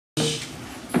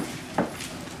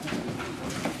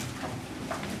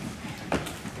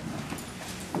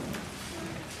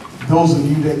Those of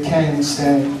you that can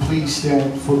stand, please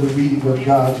stand for the reading of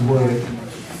God's word,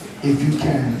 if you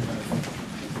can.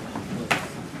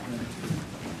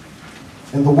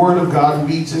 And the word of God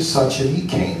reads as such: and he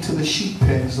came to the sheep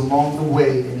pens along the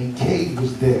way, and a cave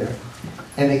was there.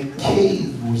 And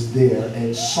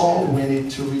Saul went in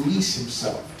to release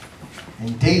himself.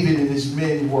 And David and his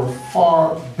men were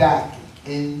far back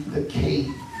in the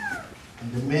cave.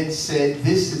 And the men said,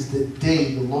 this is the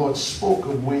day the Lord spoke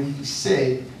of, when he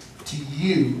said to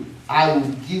you, I will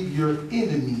give your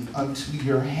enemy unto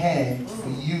your hand for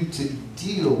you to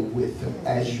deal with him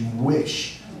as you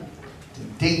wish.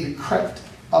 Then David crept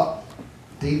up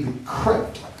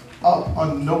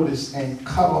unnoticed and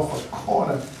cut off a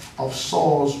corner of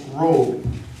Saul's robe.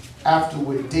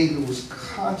 Afterward, David was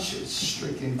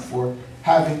conscience-stricken for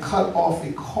having cut off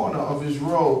a corner of his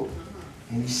robe.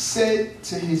 And he said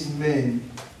to his men,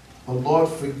 the Lord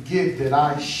forgive that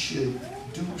I should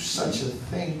do such a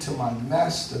thing to my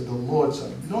master, the Lord's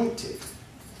anointed,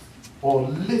 or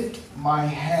lift my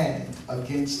hand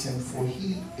against him, for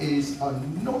he is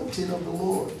anointed of the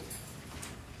Lord.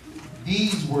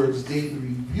 These words David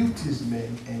rebuked his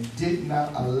men and did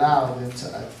not allow them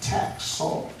to attack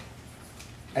Saul.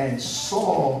 And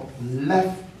Saul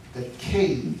left the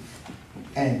cave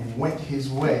and went his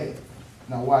way.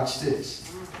 Now watch this.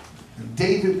 And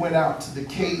David went out to the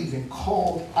cave and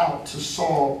called out to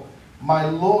Saul, my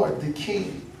lord the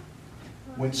king.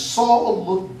 When Saul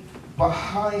looked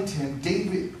behind him,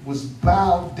 David was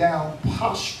bowed down,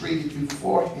 prostrated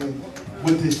before him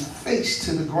with his face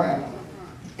to the ground.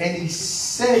 And he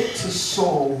said to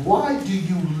Saul, why do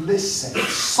you listen?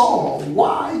 Saul,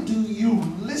 why do you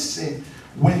listen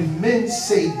when men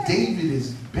say David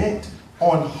is bent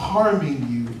on harming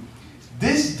you?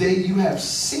 This day you have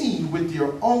seen with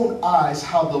your own eyes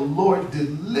how the Lord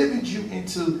delivered you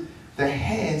into the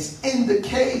hands in the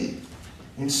cave,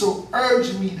 and so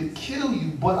urged me to kill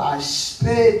you, but I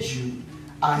spared you.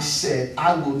 I said,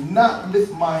 I will not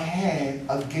lift my hand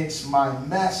against my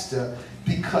master,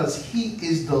 because he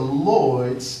is the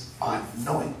Lord's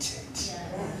anointed.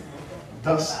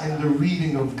 Thus, in the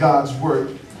reading of God's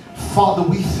word, Father,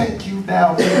 we thank you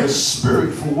now in the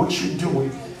spirit for what you're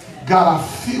doing. God, I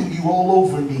feel you all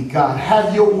over me, God.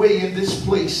 Have your way in this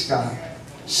place, God.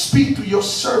 Speak to your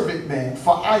servant, man,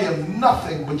 for I am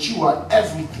nothing, but you are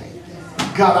everything.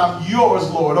 God, I'm yours,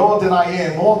 Lord, all that I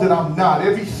am, all that I'm not,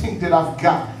 everything that I've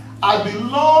got. I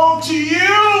belong to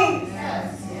you.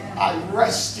 I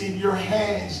rest in your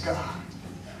hands, God.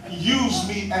 Use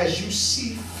me as you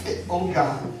see fit, oh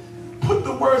God. Put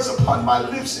the words upon my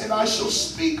lips, and I shall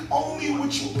speak only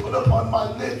what you put upon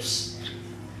my lips.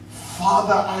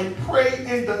 Father, I pray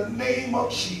in the name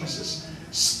of Jesus,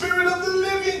 Spirit of the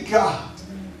living God,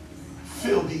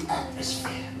 fill the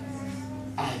atmosphere.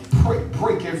 I pray,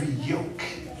 break every yoke.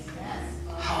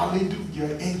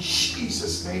 Hallelujah. In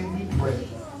Jesus' name we pray.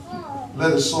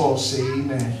 Let us all say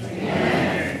amen.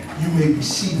 Amen. You may be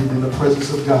seated in the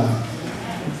presence of God.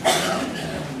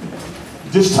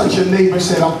 Just touch your neighbor and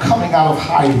say, I'm coming out of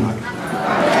hiding.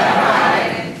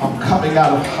 I'm coming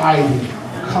out of hiding.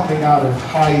 I'm coming out of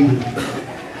hiding.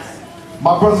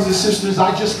 My brothers and sisters,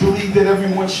 I just believe that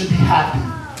everyone should be happy.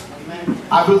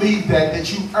 I believe that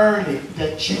you earn it,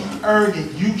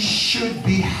 You should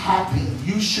be happy.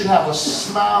 You should have a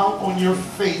smile on your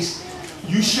face.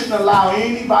 You shouldn't allow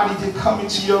anybody to come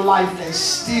into your life and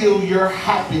steal your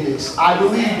happiness. I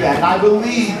believe that. I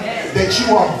believe that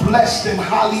you are blessed and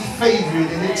highly favored.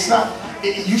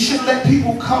 And you shouldn't let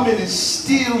people come in and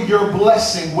steal your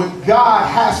blessing. What God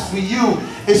has for you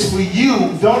is for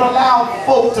you. Don't allow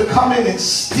folk to come in and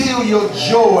steal your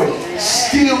joy,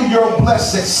 steal your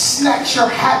blessing, snatch your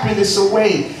happiness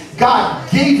away. God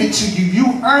gave it to you.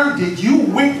 You earned it. You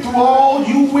went through all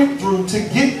you went through to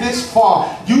get this far.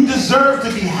 You deserve to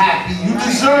be happy. You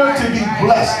deserve to be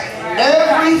blessed.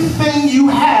 Everything you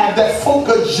have that folk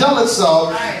are jealous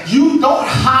of, you don't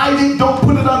hide it. Don't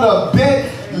put it under a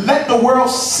bed. Let the world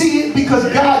see it, because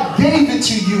God gave it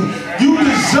to you. You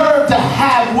deserve to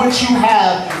have what you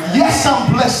have. Yes,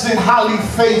 I'm blessed and highly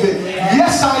favored.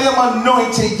 Yes, I am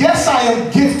anointed. Yes, I am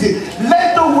gifted.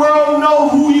 Let the world know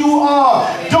who you are.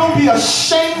 Don't be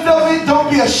ashamed of it. Don't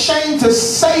be ashamed to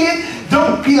say it.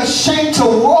 Don't be ashamed to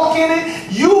walk in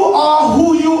it. You are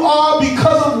who you are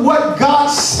because of what God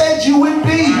said you would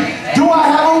be. Do I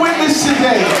have a witness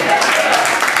today?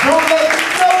 Don't let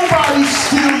nobody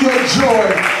steal your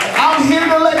joy. I'm here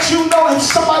to let you know, if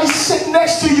somebody's sitting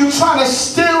next to you trying to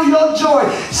steal your joy,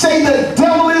 say the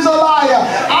devil is a liar.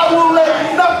 I will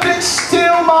let nothing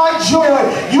steal my joy.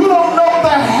 You don't know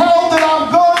the hell that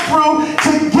I've gone through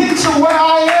to get to where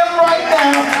I am right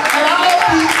now. And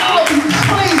I'll be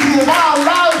crazy if I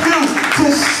allow you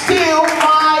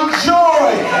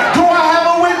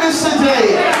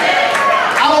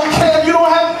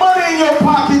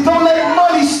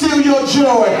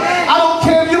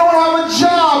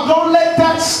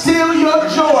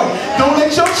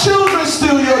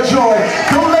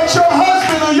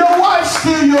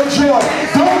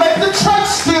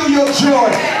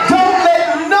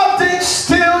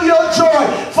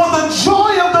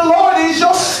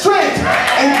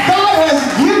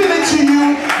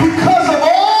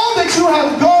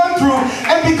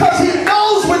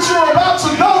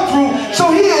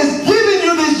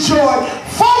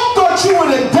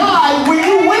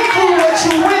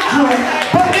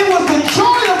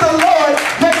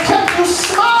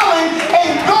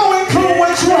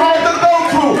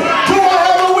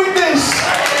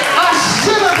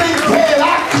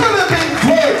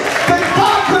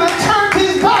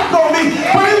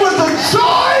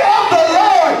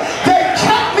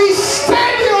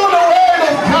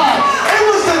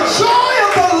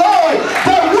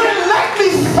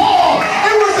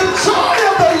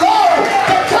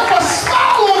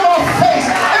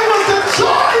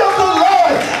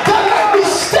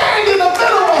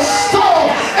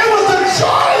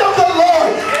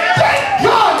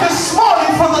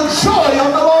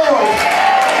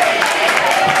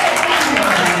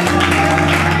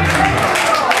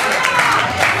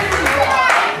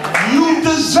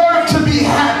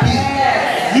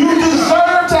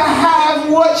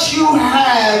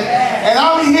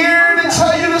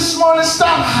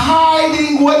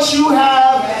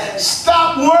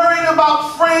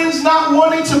about friends not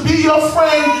wanting to be your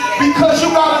friend because you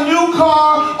got a new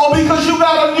car or because you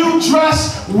got a new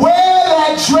dress. Wear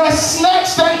that dress,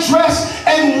 snatch that dress,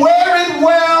 and wear it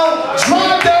well.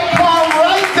 Drive that car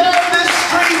right down this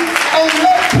street and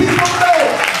let people know.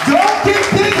 Don't get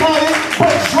big-headed,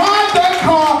 but drive that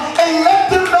car and let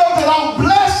them know that I'm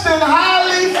blessed and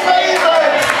highly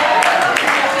favored.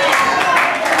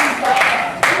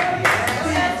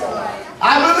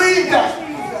 I believe that.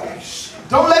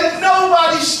 Don't let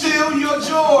nobody steal your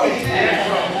joy.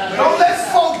 Don't let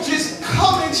folk just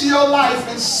come into your life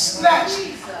and snatch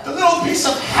the little piece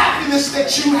of happiness that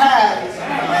you have.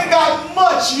 You ain't got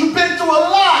much. You've been through a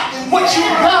lot. And what you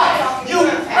got, you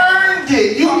earned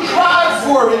it. You cried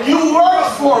for it. You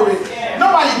worked for it.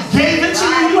 Nobody gave it to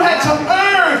you. You had to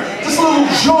earn this little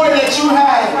joy that you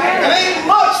have. It ain't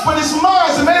much, but it's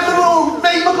mine. It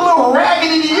may look a little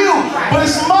raggedy to you, but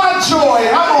it's my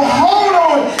joy. And I'm going to hold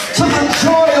on to the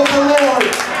joy of the Lord.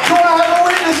 Do I have a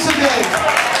witness today?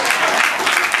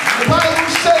 The Bible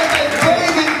says that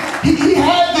David, he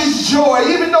had this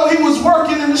joy. Even though he was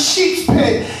working in the sheep's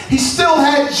pen, he still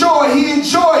had joy. He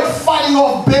enjoyed fighting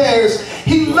off bears.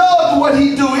 He loved what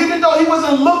he do. Even though he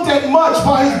wasn't looked at much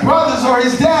by his brothers or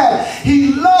his dad,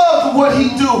 he loved what he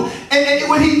do and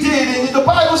what he did. And the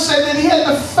Bible said that he had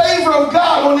the favor of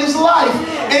God on his life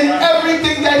in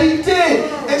everything that he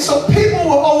did. And so people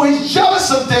were always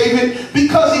jealous of David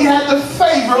because he had the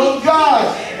favor of God.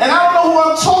 And I don't know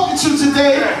who I'm talking to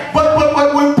today, but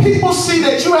when people see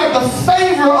that you have the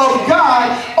favor of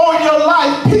God on your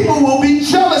life, people will be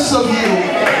jealous of you.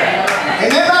 And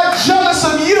they're not jealous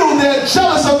of you, they're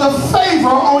jealous of the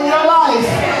favor on your life.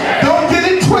 Don't get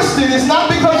it twisted. It's not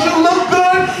because you look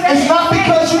good. It's not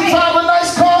because you drive a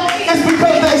nice car. It's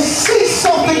because they see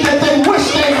something that they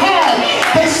wish they had.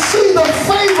 They see the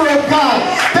favor of God.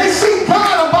 They see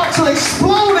God about to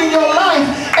explode in your life,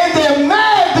 and they're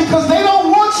mad because they don't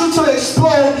want you to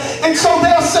explode. And so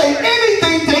they'll say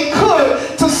anything they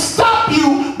could to stop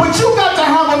you, but you got to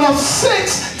have enough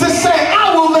sense to say,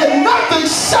 I will let nothing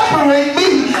separate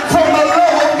me from the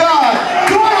love of God.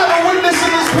 Do I have a witness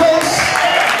in this place?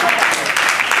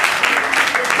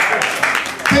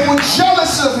 They were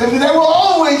jealous of him. They were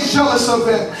always jealous of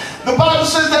him. The Bible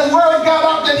says that word got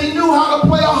out that he knew how to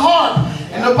play a harp.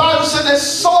 And the Bible said that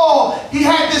Saul, he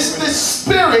had this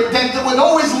spirit that would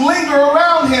always linger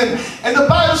around him. And the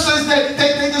Bible says that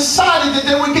they decided that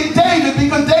they would get David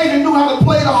because David knew how to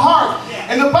play the harp.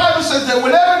 And the Bible says that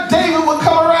whenever David would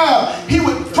come around, he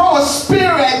would throw a spear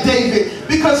at David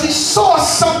because he saw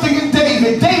something in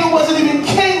David. David wasn't even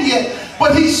king yet,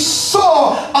 but he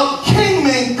saw a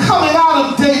kingman coming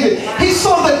out of David. He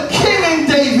saw the king in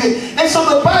David. And so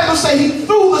the Bible says he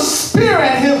threw the spear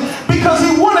at him because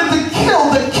he wanted to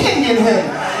kill the king in him.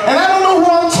 And I don't know who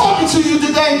I'm talking to you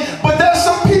today, but there's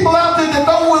some people out there that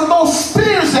don't want to throw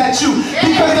spears at you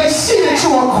because they see that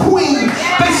you're a queen.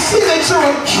 They see that you're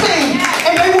a king,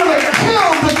 and they want to kill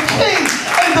the king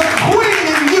and the queen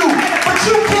in you. But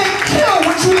you can't kill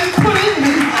what you didn't put in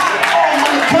me. Oh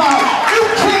my God. You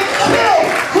can't kill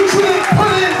what you didn't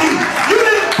put in me. You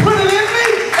didn't put it in me,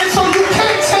 and so you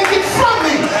can't take it from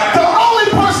me. The only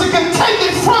person can take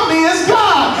it from me is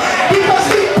God, because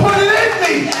he put it in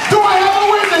me. Do I have a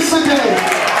witness today?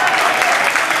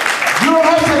 You don't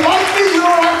have to like me. You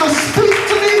don't have to speak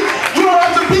to me. You don't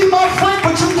have to be my friend,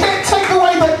 but you can't take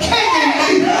away the king in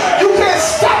me. You can't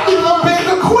stop me from being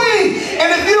a queen. And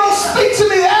if you don't speak to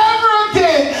me ever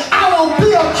again, I will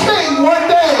be a king one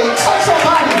day. Touch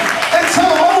somebody and tell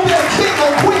them I'll be a king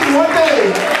or queen one day.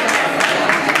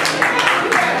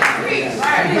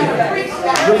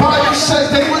 The Bible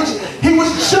says he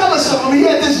was jealous of him. He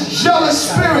had this jealous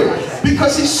spirit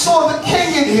because he saw the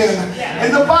king in him.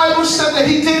 And the Bible said that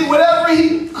he did whatever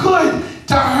he could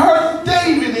to hurt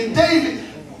David. And David,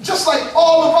 just like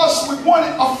all of us, would want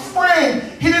a friend.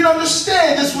 He didn't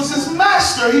understand. This was his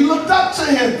master. He looked up to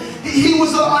him. He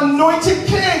was an anointed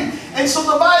king. And so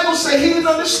the Bible said he didn't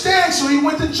understand, so he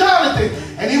went to Jonathan.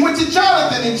 And he went to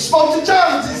Jonathan and he spoke to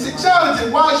Jonathan. He said,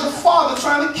 Jonathan, why is your father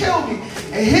trying to kill me?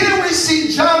 And here we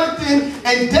see Jonathan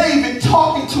and David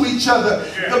talking to each other.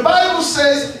 The Bible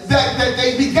says that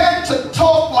they began to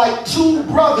talk like two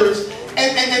brothers.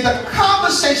 And the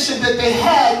conversation that they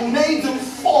had made them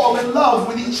fall in love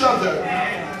with each other.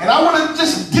 And I want to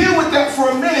just deal with that for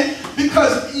a minute,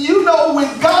 because you know, when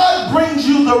God brings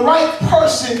you the right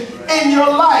person in your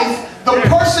life, the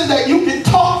person that you can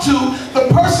talk to, the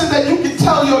person that you can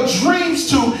tell your dreams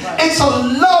to, it's a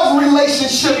love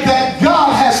relationship that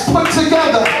God has put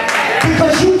together.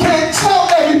 Because you can't tell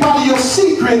everybody your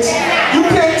secrets. You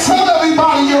can't tell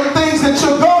everybody your things that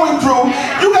you're going through.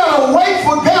 You got to wait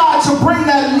for God to bring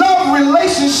that love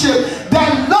relationship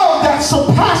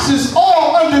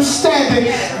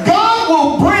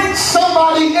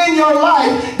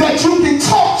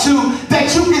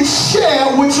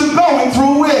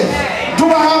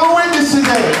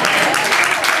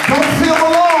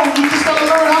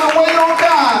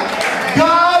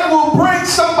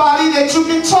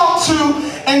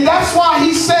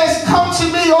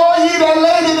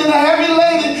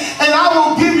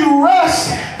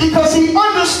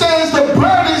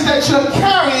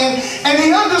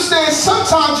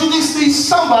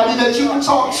somebody that you can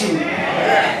talk to.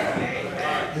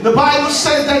 And the Bible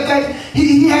says that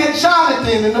he had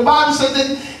Jonathan, and the Bible says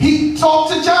that he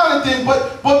talked to Jonathan,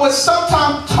 but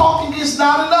sometimes talking is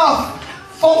not enough.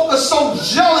 Folk are so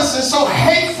jealous and so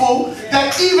hateful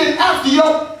that even after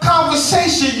your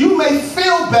conversation, you may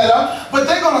feel better, but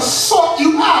they're going to sort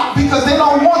you out because they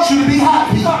don't want you to be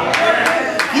happy.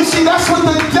 You see, that's what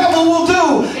the devil will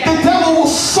do. The devil will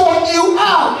sort you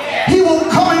out. He will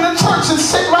come into church and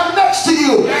sit right next to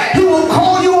you. He will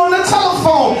call you on the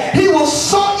telephone. He will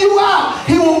sort you out.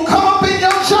 He will come up in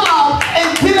your job and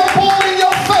get up all in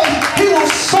your face. He will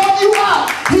sort you out.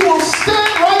 He will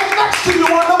stand right next to you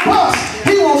on the bus.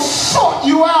 He will sort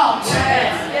you out.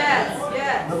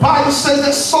 The Bible says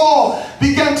that Saul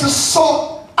began to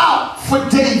sort out for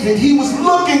David. He was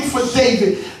looking for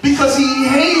David because he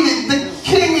hated the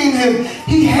king in him.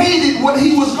 He hated what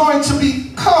he was going to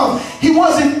become. He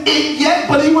wasn't it yet,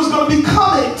 but he was going to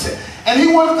become it. And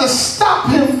he wanted to stop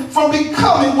him from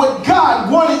becoming what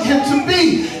God wanted him to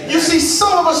be. You see,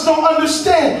 some of us don't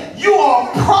understand. You are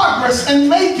progress in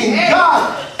making.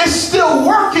 God is still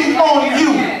working on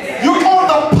you. You're on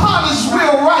the potter's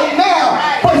wheel right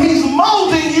now, but he's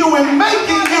molding you and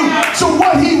making you to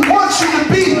what he wants you to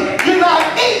be. You're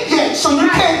not it yet, so you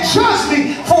can't judge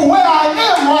me for where I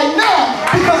am right now,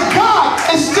 because God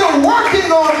is still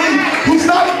working on me. He's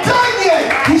not done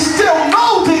yet. He's still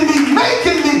molding me,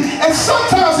 making me, and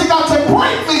sometimes he got to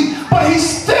break me, but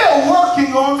he's still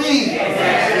working on me.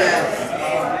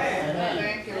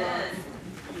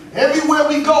 Everywhere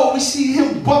we go, we see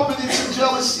him bumping into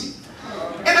jealousy.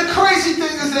 And the crazy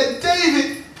thing is that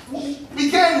David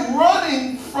began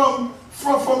running from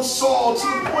Saul to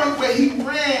the point where he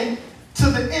ran to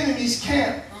the enemy's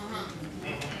camp.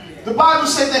 The Bible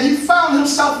said that he found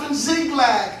himself in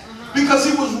Ziklag because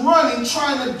he was running,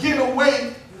 trying to get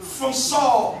away from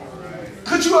Saul.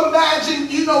 Could you imagine,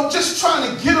 just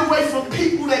trying to get away from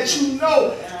people that you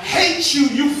know hate you?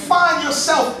 You find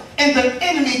yourself in the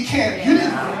enemy camp. You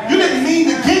didn't mean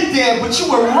to get there, but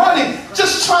you were running,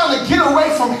 just trying to get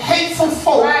away from hateful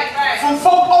folk. From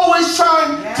folk always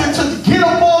trying to get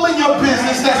up all in your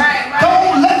business, that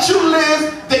don't let you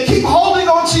live. They keep holding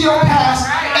on to your past,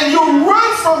 and you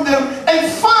run from them and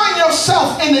find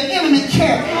yourself in the enemy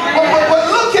camp.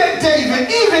 But look at David.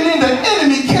 Even in the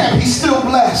enemy camp, he's still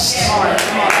blessed.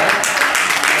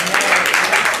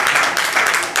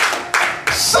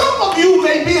 Some of you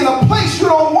may be in a place you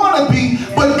don't want to be,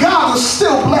 but God will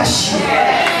still bless you.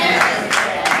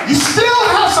 You still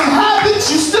have some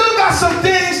habits, you still got some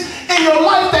things in your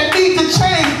life that need to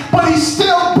change, but he's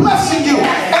still blessing you.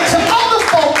 And to other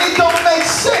folk, it don't make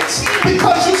sense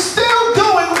because you're still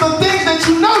doing the things that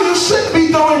you know you shouldn't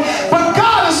be doing, but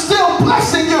God is still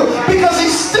blessing you because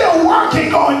he's still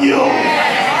working on you.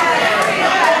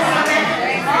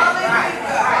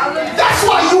 That's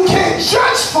why you can't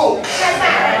judge folk.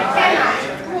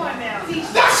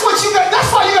 That's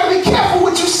why you gotta be careful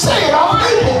what you say about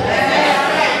people.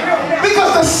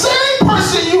 Because the same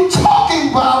person you talking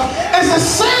about is the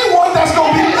same one that's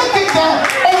gonna be looking down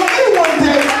on you one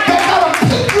day, that gotta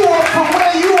pick you up from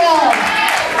where you are.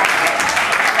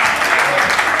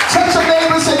 Touch your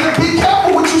neighbor and say, be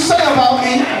careful what you say about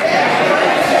me.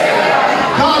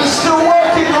 God is still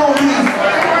working on me.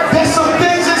 There's some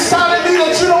things inside of me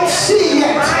that you don't see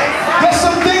yet. There's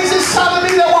some things inside of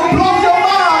me that will blow your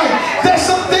mind. There's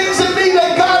some things in me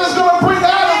that God is going to bring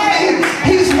out of me.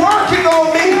 He's working on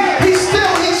me. He's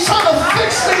trying to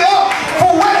fix me up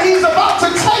for where he's about to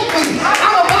take me.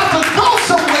 I'm about to go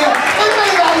somewhere. It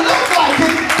may not look like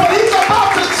it, but he's about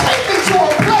to take me to a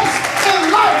place in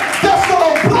life that's going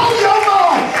to blow your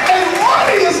mind. And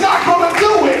money is not going to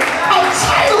do it. A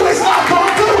title is not going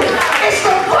to do it. It's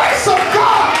the grace of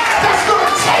God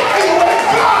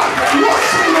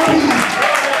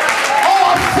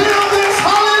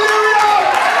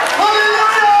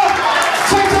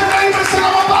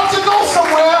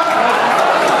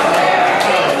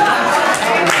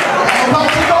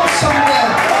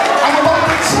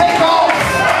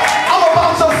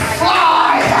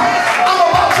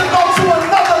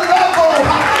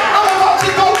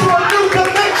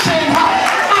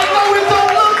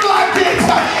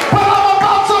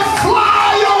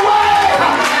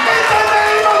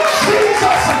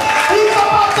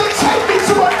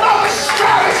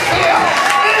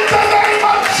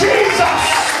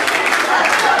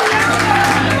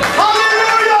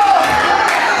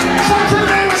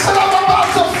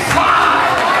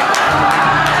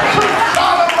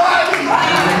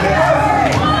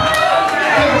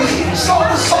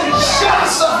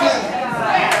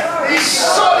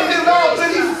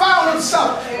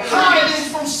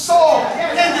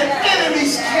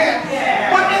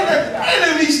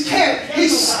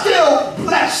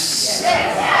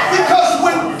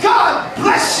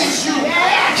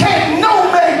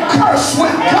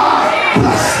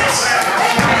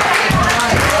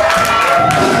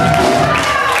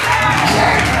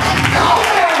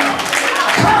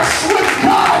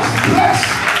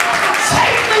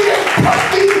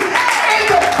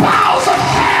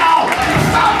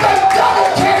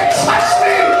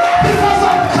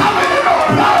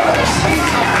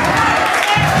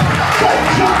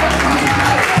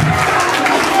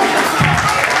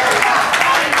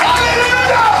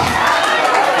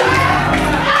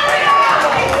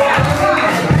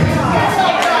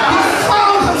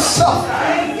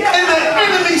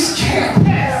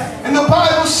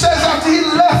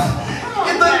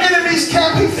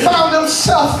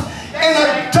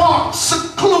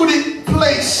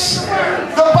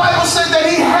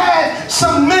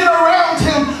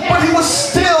left him, but he was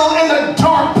still in a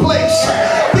dark place.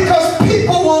 Because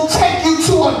people will take you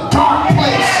to a dark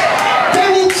place. They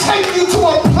will take you to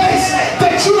a place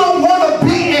that you don't want to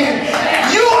be in.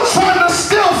 You are trying to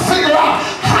still figure out,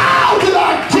 how did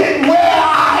I get where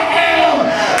I am?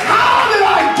 How did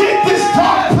I get this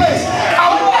dark place?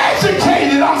 I'm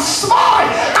educated, I'm smart,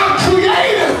 I'm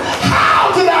creative.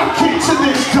 How did I get to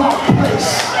this dark place?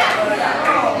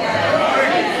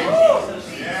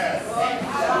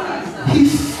 He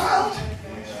found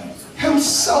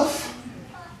himself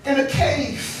in a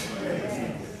cave,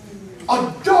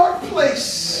 a dark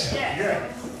place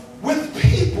with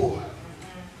people,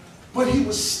 but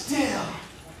he still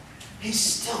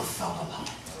felt alone.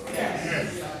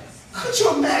 Could you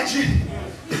imagine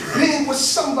being with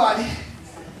somebody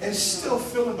and still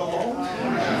feeling alone?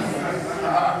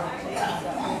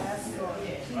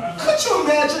 Could you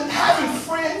imagine having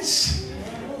friends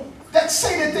that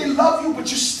say that they love you, but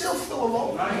you still feel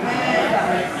alone?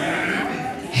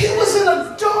 He was in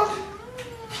a dark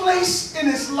place in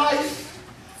his life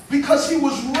because he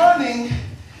was running,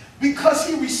 because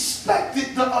he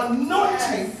respected the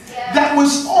anointing that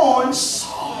was on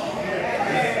Saul.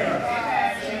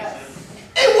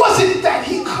 It wasn't that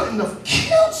he couldn't have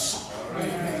killed Saul,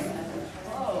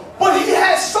 but he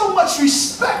had so much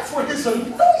respect for his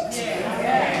anointing.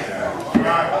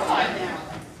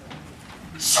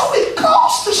 So it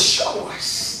goes to show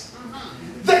us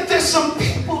that there's some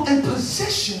people in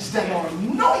positions that are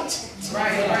anointed.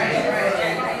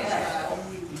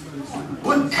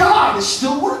 But God is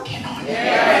still working on it.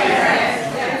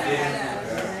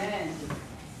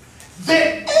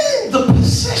 They're in the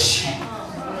position,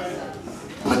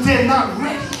 but they're not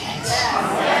ready yet.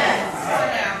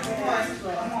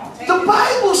 The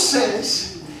Bible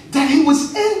says that he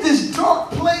was in this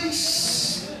dark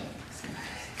place,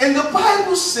 and the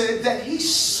Bible said that he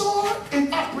saw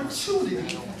an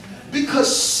opportunity because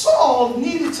Saul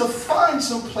needed to find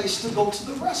some place to go to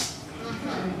the restroom.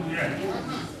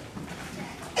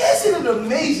 Isn't it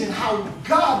amazing how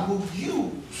God will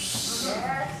use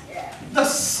the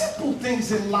simple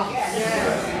things in life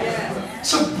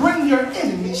to bring your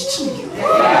enemies to you?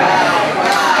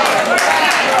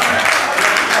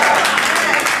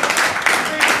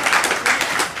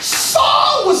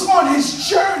 Saul was on his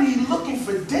journey looking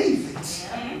for David.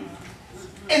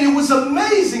 And it was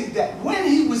amazing that when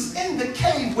he was in the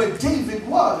cave where David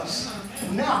was,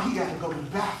 now he got to go to the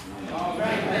bathroom.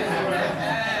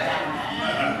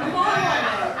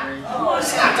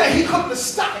 It's not that he couldn't have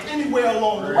stopped anywhere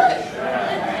along the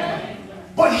way,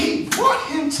 but he brought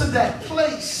him to that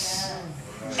place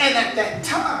and at that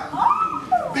time,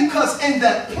 because in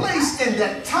that place and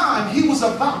that time he was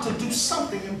about to do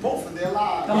something in both of their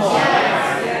lives.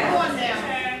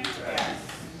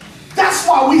 That's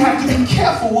why we have to be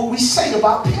careful what we say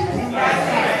about people.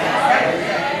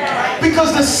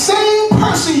 Because the same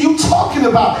person you're talking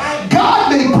about, God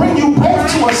may bring you both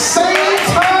to a same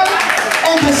time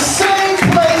and the same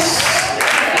place.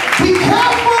 Be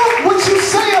careful what you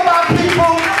say about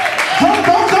people.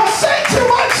 Don't say too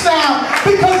much now,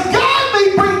 because God may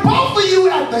bring both of you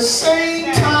at the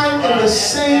same time in the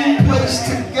same place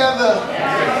together.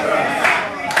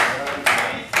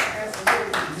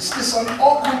 It's this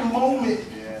awkward moment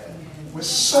where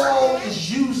Saul is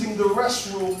using the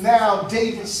restroom. Now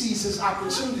David sees his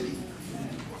opportunity.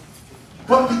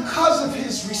 But because of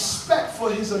his respect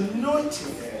for his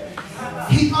anointing,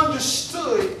 he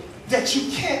understood that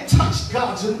you can't touch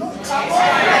God's anointing.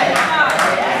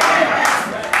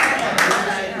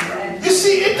 You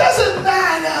see, it doesn't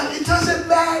matter. It doesn't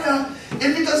matter.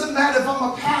 It doesn't matter if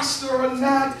I'm a pastor or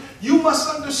not. You must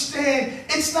understand,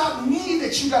 it's not me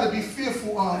that you got to be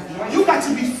fearful of. You got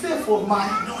to be fearful of my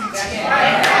anointing.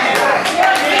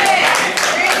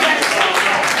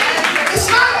 It's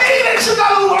not me that you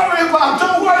got to worry about.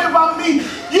 Don't worry about me.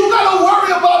 You got to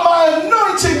worry about my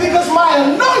anointing, because my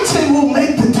anointing will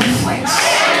make the difference.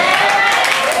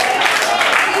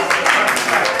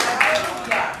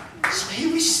 So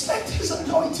he respected his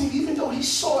anointing even though he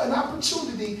saw an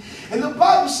opportunity. And the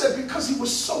Bible said because he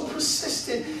was so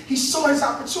persistent, he saw his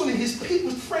opportunity. His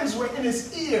people, friends were in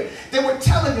his ear. They were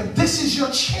telling him, this is your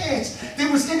chance. They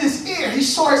was in his ear. He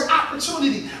saw his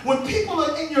opportunity. When people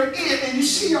are in your ear and you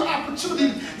see your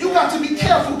opportunity, you got to be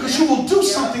careful, because you will do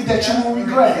something that you will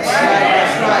regret.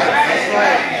 That's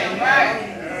right.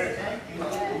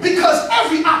 Because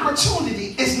every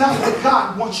opportunity is not what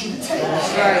God wants you to take.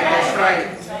 That's right.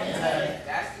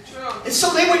 And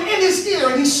so they were in his ear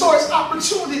and he saw his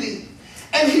opportunity.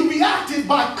 And he reacted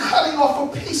by cutting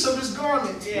off a piece of his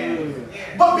garment.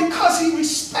 But because he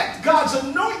respected God's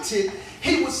anointed,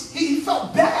 he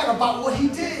felt bad about what he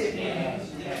did.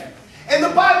 And And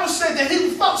the Bible said that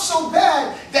he felt so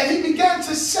bad that he began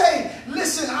to say,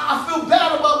 listen, I feel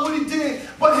bad about what he did.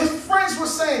 But his friends were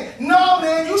saying, no,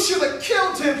 man, you should have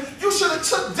killed him. You should have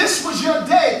took, this was your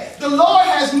day. The Lord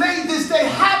has made this day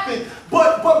happen.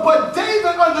 But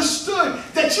David understood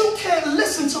that you can't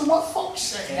listen to what folks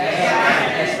say.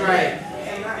 That's right.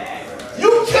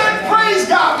 You can't praise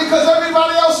God because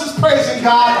everybody else is praising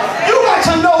God. You got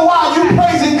to know why you're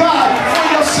praising God for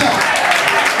yourself.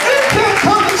 You can't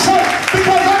come to church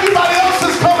because everybody else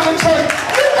is coming to church.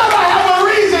 You gotta have a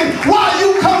reason why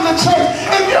you come to church.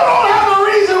 If you don't have a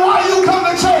reason why you come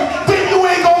to church, then you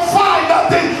ain't gonna find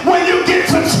nothing when you get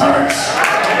to church.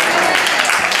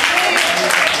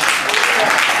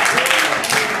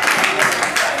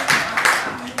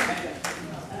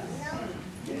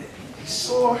 He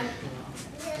saw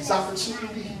his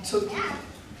opportunity, he took it.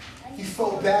 He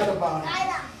felt bad about it.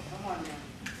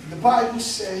 The Bible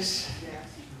says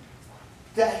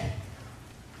that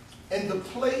in the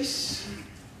place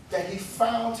that he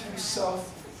found himself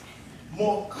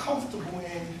more comfortable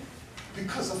in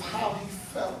because of how he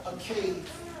felt, a cave,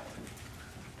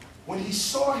 when he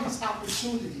saw his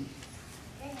opportunity,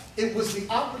 it was the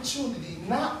opportunity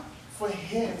not for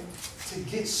him to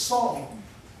get Saul,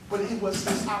 but it was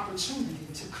his opportunity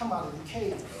to come out of the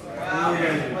cave.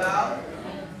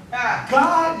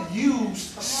 God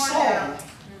used Saul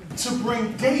to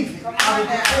bring David out of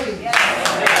the cave.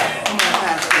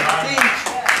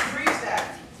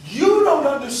 You don't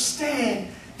understand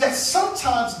that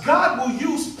sometimes God will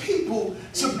use people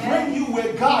to bring you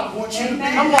where God wants you to be.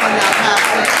 Come on now,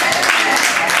 Pastor.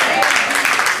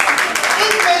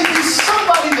 It may be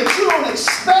somebody that you don't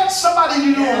expect, somebody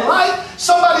you don't like,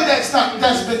 somebody that's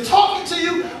been talking to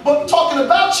you, but talking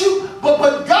about you,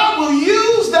 but God will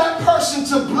use that person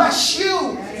to bless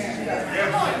you.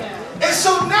 And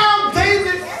so now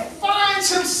David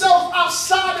finds himself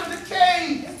outside of the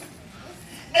cave.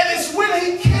 And it's when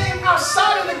he came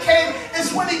outside of the cave,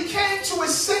 is when he came to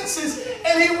his senses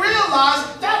and he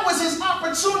realized that was his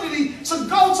opportunity to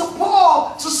go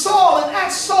to Saul and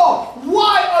ask Saul,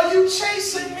 why are you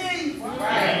chasing me?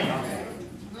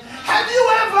 Have you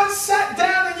ever sat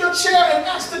down in your chair and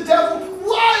asked the devil,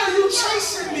 why are you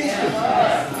chasing me?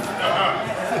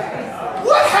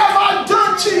 What have I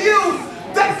done to you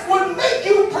that would make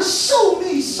you pursue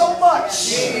me so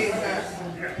much?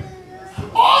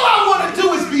 All I want to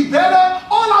do is be better.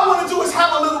 All I want to do is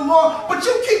have a little more. But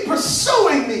you keep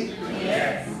pursuing me.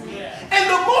 And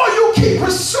the more you keep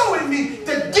pursuing me,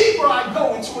 the deeper I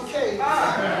go into a cave.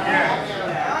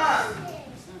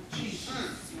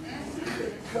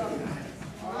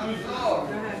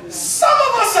 Some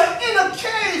of us are in a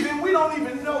cave and we don't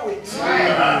even know it.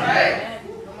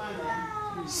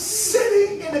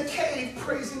 Sitting in a cave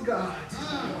praising God.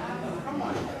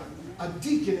 A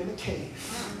deacon in a cave.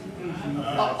 An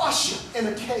usher in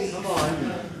a cave.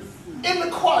 In the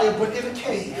choir, but in a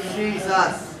cave.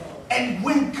 Jesus. And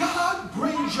when God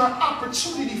brings your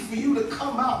opportunity for you to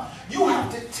come out, you have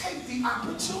to take the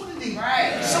opportunity.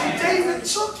 So David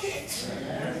took it.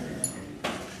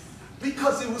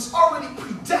 Because it was already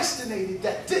predestinated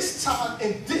that this time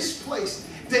in this place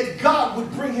that God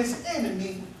would bring his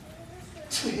enemy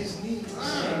to his knees.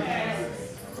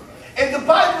 And the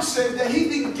Bible said that he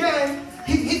began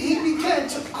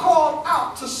to call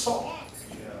out to Saul.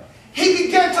 He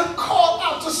began to call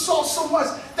out to Saul so much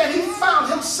that he found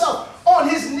himself on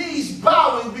his knees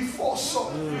bowing before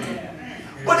Saul.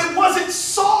 But it wasn't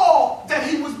Saul that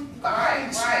he was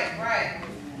bowing to.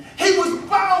 He was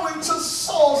bowing to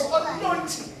Saul's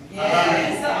anointing.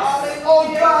 Oh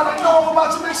God, I know I'm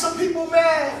about to make some people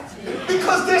mad.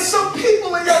 Because there's some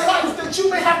people in your life that you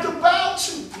may have to bow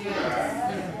to.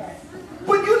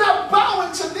 But you're not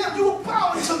bowing to them, you're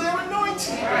bowing to their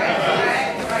anointing.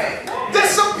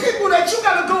 There's some people that you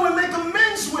got to go and make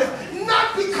amends with,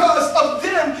 not because of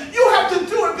them. You have to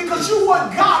do it because you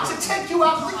want God to take you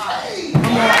out of the cave.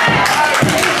 Come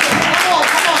on.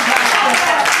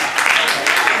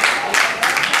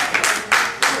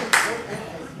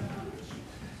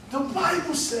 The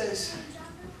Bible says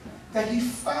that he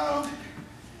found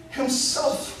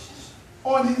himself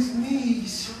on his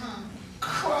knees,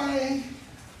 crying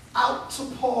out to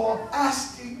Paul,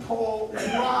 asking Paul,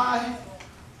 why,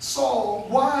 Saul,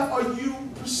 why are you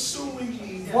pursuing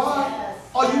me? Why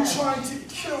are you trying to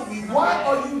kill me? Why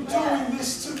are you doing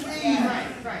this to me?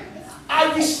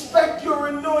 I respect your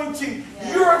anointing.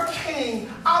 You're a king.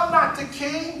 I'm not the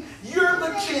king. You're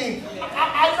the king.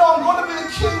 I know I'm going to be the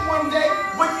king one day,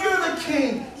 but you're the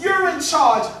king. You're in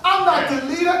charge. I'm not the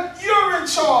leader. You're in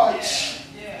charge.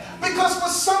 Because for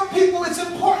some people, it's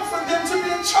important for them to be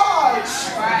in charge.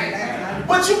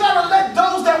 But you got to let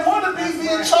those that want to be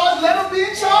in charge, let them be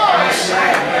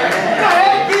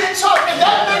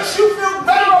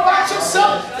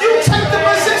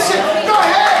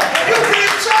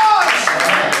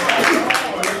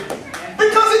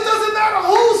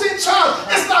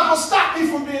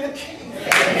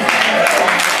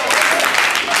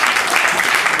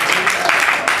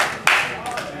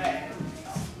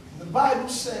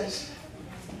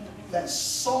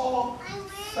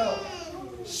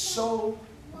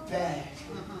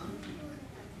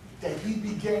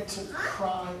began to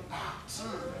cry out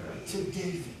to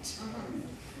David.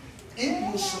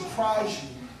 It will surprise you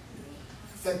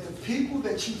that the people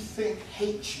that you think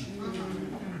hate you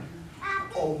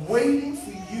are waiting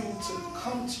for you to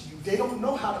come to you. They don't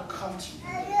know how to come to you.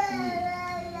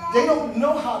 They don't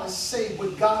know how to say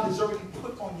what God has already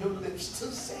put on your lips to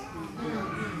say.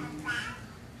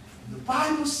 The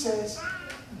Bible says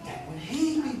that when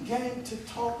he began to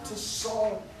talk to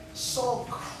Saul, Saul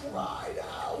cried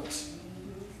out.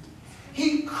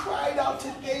 He cried out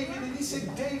to David and he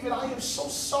said, David, I am so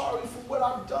sorry for what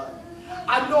I've done.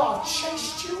 I know I've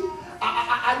chased you.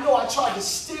 I know I tried to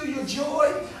steal your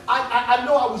joy. I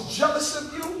know I was jealous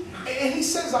of you. And he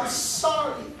says, I'm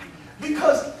sorry.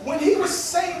 Because when he was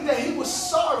saying that he was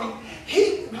sorry,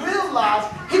 he realized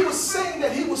he was saying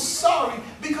that he was sorry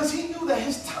because he knew that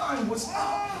his time was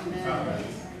up.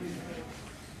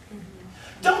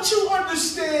 Don't you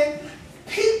understand?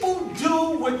 People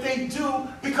do what they do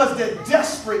because they're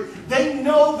desperate. They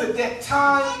know that their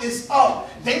time is up.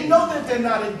 They know that they're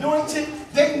not anointed.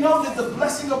 They know that the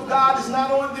blessing of God is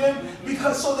not on them,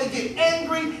 because so they get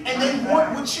angry and they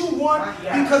want what you want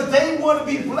because they want to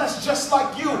be blessed just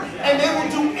like you. And they will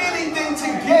do anything to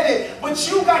get it. But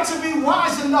you got to be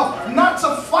wise enough not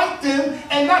to fight them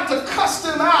and not to cuss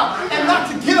them out and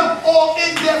not to get up all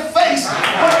in their face,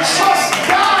 but trust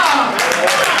God.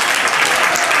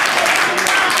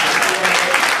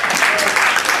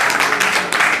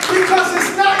 Because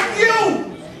it's not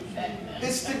you,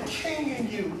 it's the king in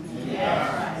you.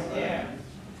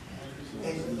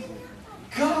 And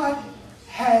God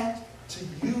had to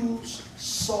use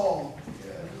Saul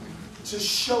to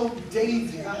show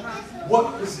David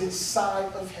what was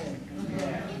inside of him.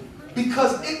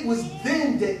 Because it was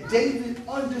then that David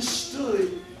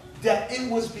understood that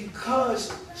it was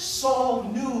because Saul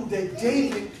knew that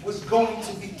David was going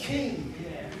to be king.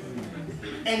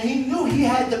 And he knew he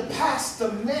had to pass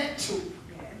the mantle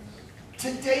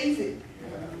to David.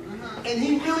 And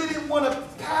he really didn't want to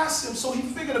pass him, so he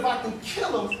figured if I can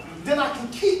kill him, then I can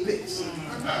keep it.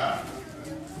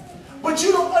 But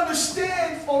you don't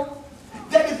understand, folks,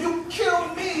 that if you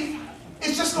kill me,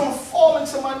 it's just going to fall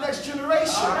into my next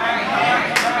generation.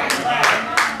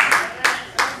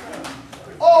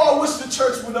 Oh, I wish the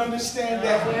church would understand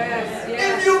that.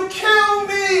 If you kill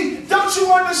me, don't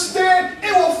you understand?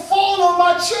 It will fall on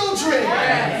my children.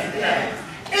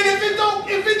 And if it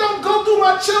don't go through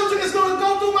my children, it's going to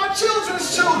go through my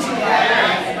children's children.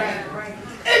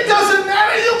 It doesn't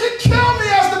matter. You can kill me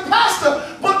as the pastor,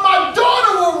 but my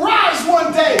daughter will rise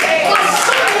one day. My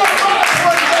son will rise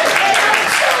one day. My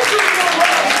children will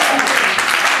rise one day.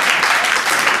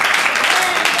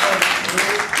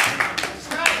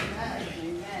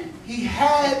 He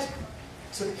had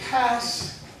to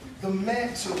pass the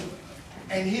mantle,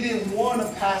 and he didn't want to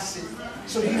pass it,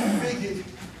 so he figured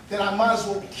that I might as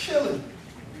well kill him,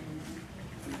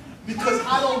 because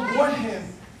I don't want him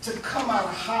to come out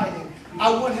of hiding. I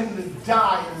want him to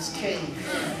die in his cave.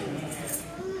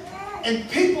 And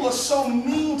people are so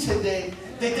mean today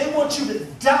that they want you to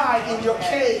die in your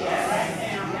cave.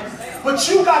 But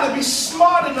you got to be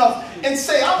smart enough and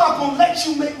say, I'm not going to let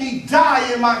you make me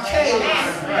die in my cave.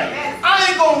 I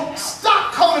ain't going to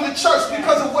stop coming to church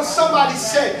because of what somebody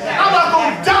said. I'm not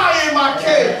going to die in my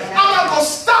cave. I'm not going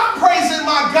to stop praising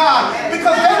my God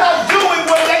because they're not doing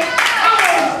what they... I'm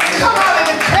going to come out of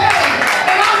the cave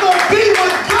and I'm going to be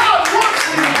what God wants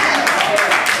me to be.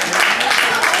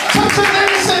 Touch your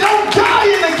neighbor and say, don't die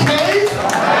in the cave.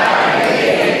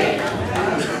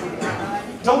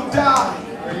 Don't die.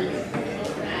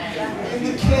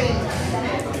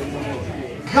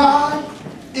 God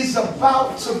is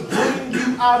about to bring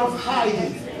you out of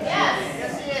hiding.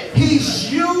 He's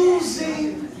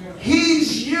using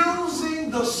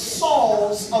the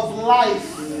Sauls of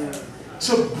life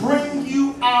to bring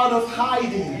you out of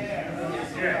hiding.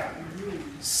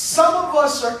 Some of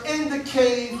us are in the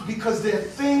cave because there are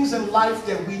things in life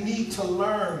that we need to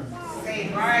learn.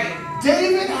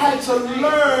 David had to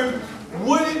learn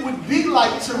what it would be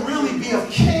like to really be a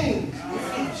king.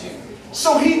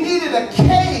 So he needed a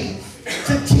cave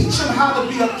to teach him how to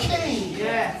be a king.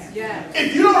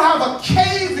 If you don't have a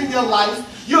cave in your life,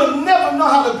 you'll never know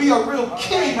how to be a real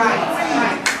king. A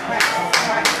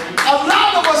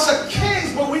lot of us are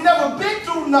kings, but we never been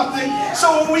through nothing.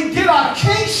 So when we get our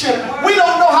kingship, we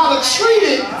don't know how to treat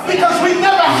it because we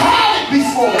never had it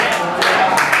before.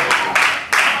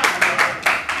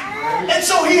 And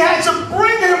so he had to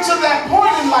bring him to that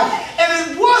point in life.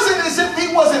 And it wasn't as if he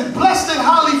wasn't blessed and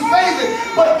highly favored,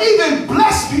 but even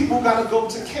blessed people got to go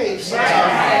to caves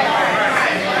sometimes.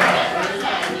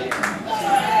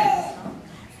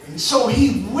 And so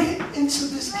he went into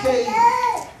this cave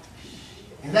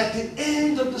And at the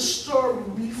end of the story,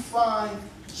 we find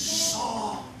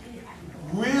Saul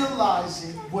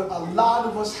realizing what a lot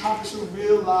of us have to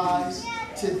realize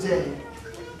today.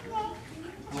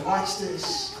 Now watch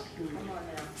this.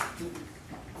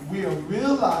 We are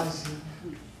realizing,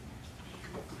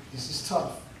 this is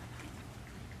tough,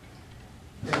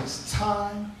 that it's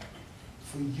time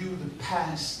for you to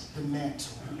pass the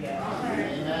mantle.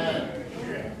 Amen.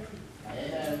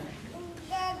 Amen.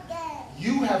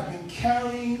 You have been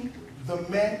carrying the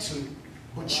mantle,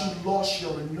 but you lost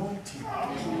your anointing.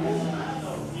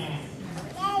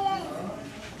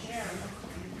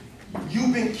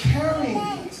 You've been carrying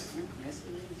it,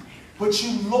 but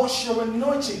you lost your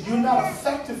anointing. You're not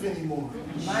effective anymore.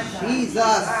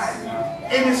 Jesus.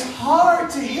 And it's hard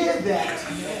to hear that.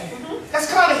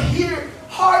 That's kind of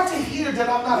hard to hear that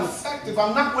I'm not effective.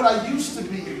 I'm not what I used to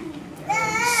be.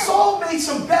 Saul made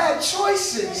some bad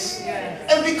choices.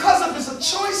 And because of his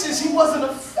choices, he wasn't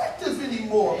effective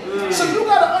anymore. So you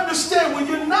got to understand, when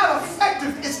you're not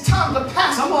effective, it's time to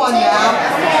pass. Come on now.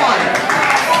 Come on.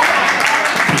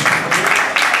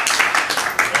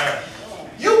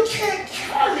 You can't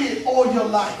carry it all your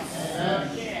life.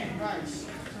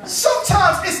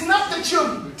 Sometimes it's not that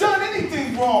you've done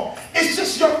anything wrong. It's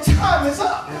just your time is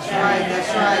up. That's right. That's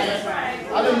right. That's right.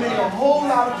 I done made a whole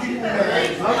lot of people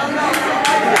mad.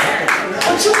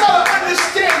 But you got to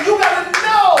understand, you got to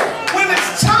know when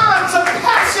it's time to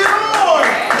pass it on.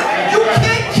 You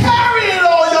can't carry it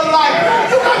all your life.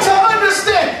 You got to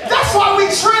understand. That's why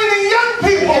we're training young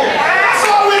people. That's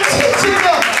why we're teaching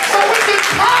them. So we can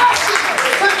pass it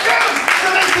to them so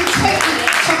they can take it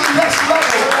to the next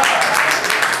level.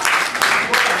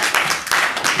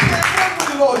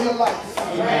 All your life.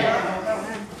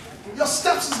 Your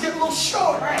steps is getting a little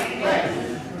short.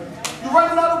 You're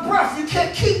running out of breath. You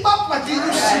can't keep up like you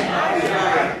used to.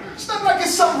 It's not like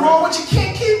it's something wrong, but you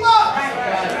can't keep up.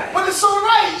 But it's all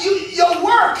right. Your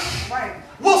work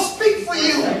will speak for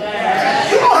you.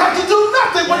 You don't have to do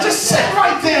nothing but just sit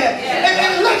right there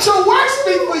and let your work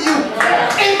speak for you.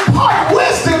 Impart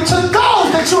wisdom to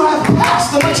those that you have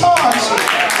passed the baton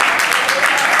to.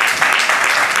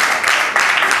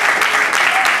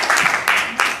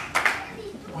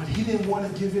 He didn't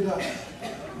want to give it up.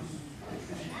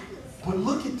 But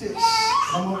look at this.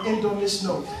 I'm going to end on this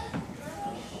note.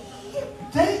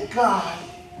 Thank God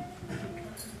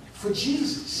for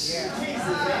Jesus.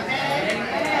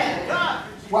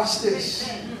 Watch this.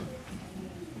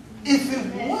 If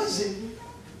it wasn't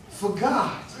for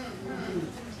God,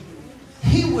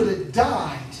 he would have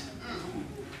died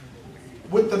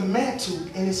with the mantle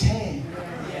in his hand.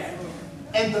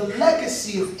 And the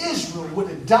legacy of Israel would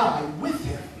have died with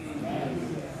him.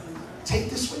 Take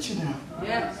this with you now.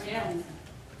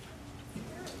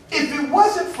 If it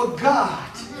wasn't for God,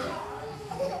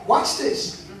 watch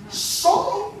this,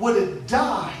 Saul would have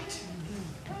died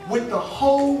with the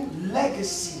whole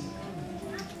legacy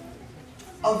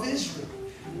of Israel.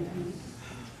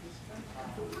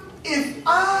 If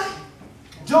I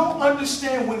don't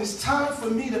understand when it's time for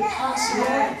me to pass it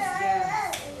on,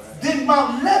 then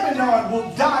my Lebanon will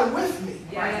die with me.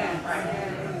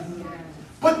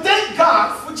 But thank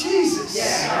God for Jesus.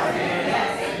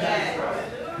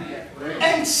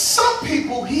 And some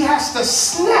people he has to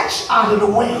snatch out of the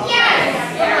way.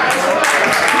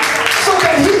 So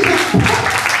that he can put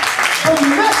the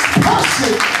next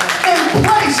person in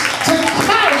place to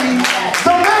carry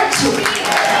the mantle.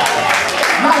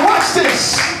 Now watch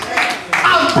this.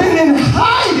 I've been in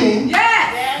hiding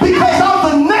because I'm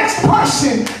the next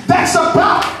person that's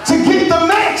about to get the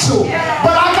mantle.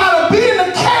 But I got to be in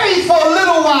the cave for a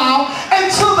little while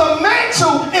until the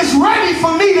mantle is ready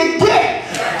for me to get.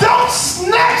 Don't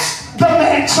snatch the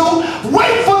mantle.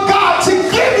 Wait for God to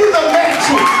give you the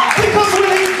mantle. Because when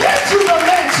he gives you the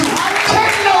mantle,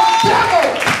 can't no devil,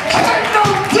 can't no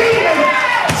demon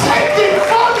take it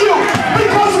from you.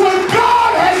 Because when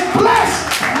God has blessed,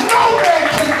 no man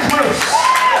can curse.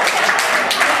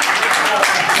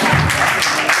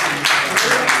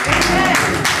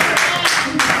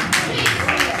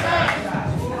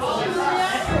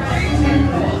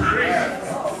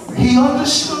 He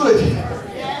understood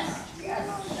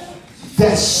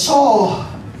that Saul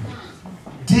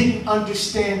didn't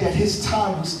understand that his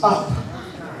time was up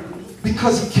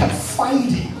because he kept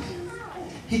fighting.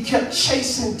 He kept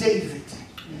chasing David.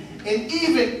 And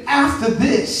even after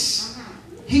this,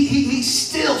 he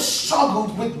still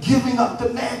struggled with giving up the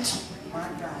mantle.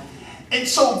 And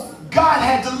so God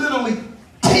had to literally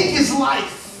take his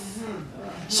life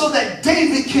so that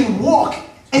David can walk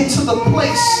into the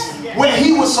place where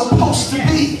he was supposed to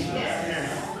be.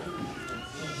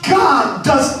 God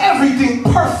does everything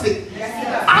perfect.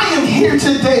 I I am here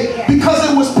today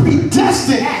because it was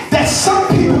predestined that some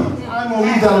people, I'm going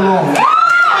to leave that alone.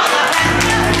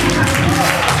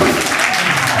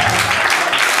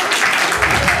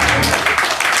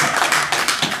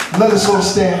 Let us all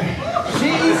stand.